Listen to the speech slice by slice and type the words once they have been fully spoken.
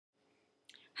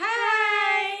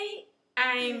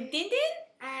I'm Tintin.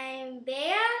 I'm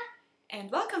Bea.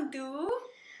 And welcome to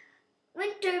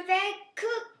Winter Bag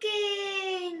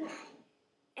Cooking!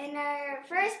 In our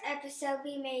first episode,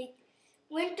 we made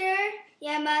Winter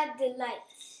Yama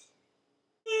Delights.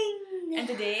 And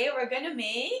today we're gonna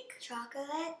make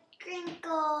Chocolate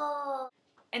Crinkles.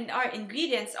 and our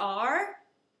ingredients are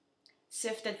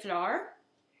sifted flour,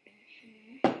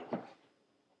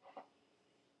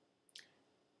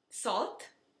 salt,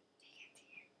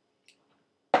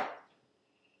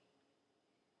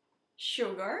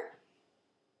 sugar,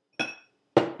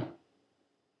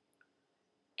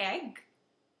 egg,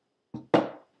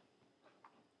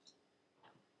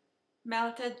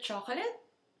 melted chocolate,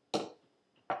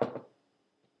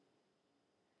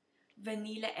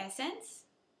 vanilla essence,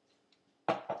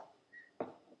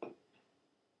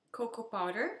 cocoa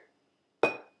powder,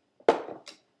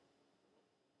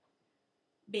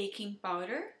 baking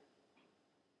powder,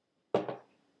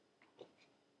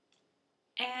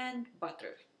 and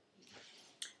butter.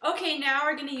 Okay, now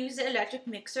we're gonna use the electric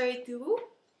mixer to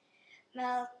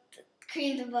Melt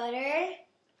cream butter.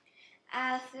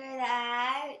 After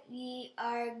that, we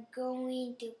are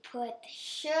going to put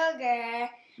sugar.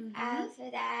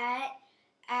 After that,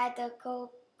 add the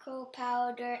cocoa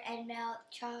powder and melt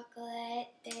chocolate.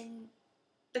 Then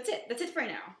That's it. That's it for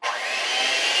now.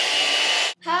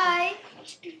 hi.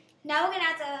 Now we're gonna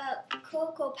add the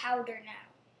cocoa powder now.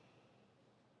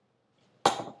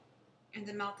 And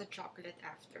the melted chocolate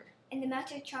after. And the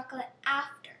melted chocolate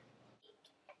after.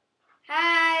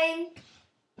 Hi.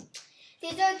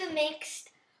 These are the mixed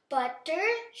butter,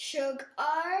 sugar,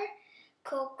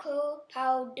 cocoa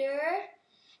powder,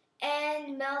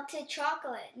 and melted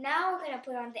chocolate. Now we're gonna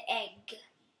put on the egg,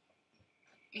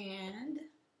 And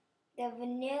the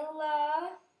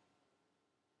vanilla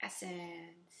essence.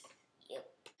 Yep.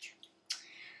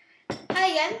 Hi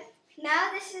again. Now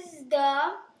this is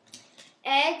the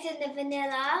eggs and the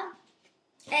vanilla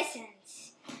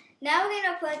essence. Now we're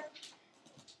gonna put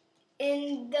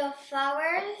in the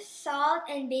flour, salt,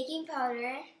 and baking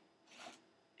powder.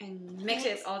 And mix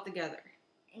it all together.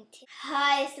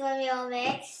 Hi, it's when we all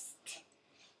mixed.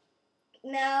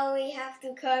 Now we have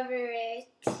to cover it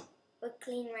with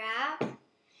clean wrap.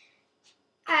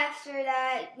 After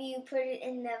that, we put it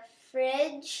in the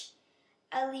fridge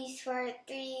at least for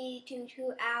 3 to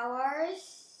 2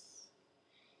 hours.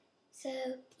 So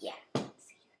yeah.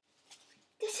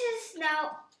 This is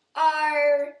now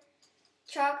our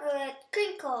chocolate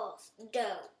crinkles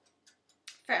dough.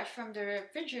 Fresh from the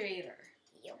refrigerator.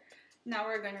 Yep. Now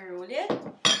we're gonna roll it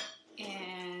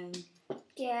and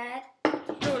Get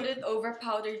roll it over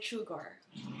powdered sugar.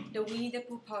 The Winnie the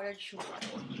Pooh powdered sugar.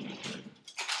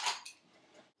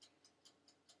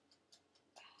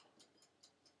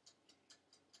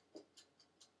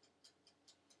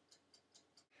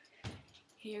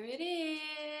 Here it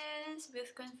is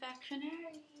with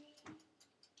confectionery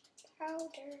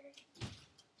powder.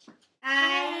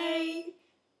 Hi,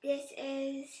 this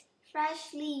is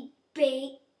freshly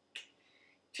baked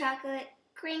chocolate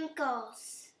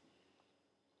crinkles.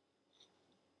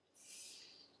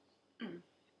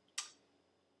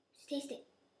 Taste it.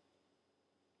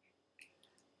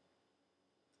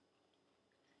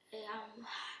 Yum.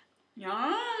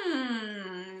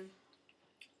 Yum!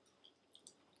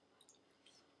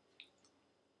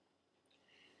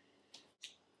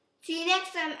 See you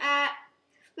next time at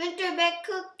Winter Bag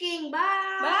Cooking.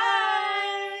 Bye. Bye!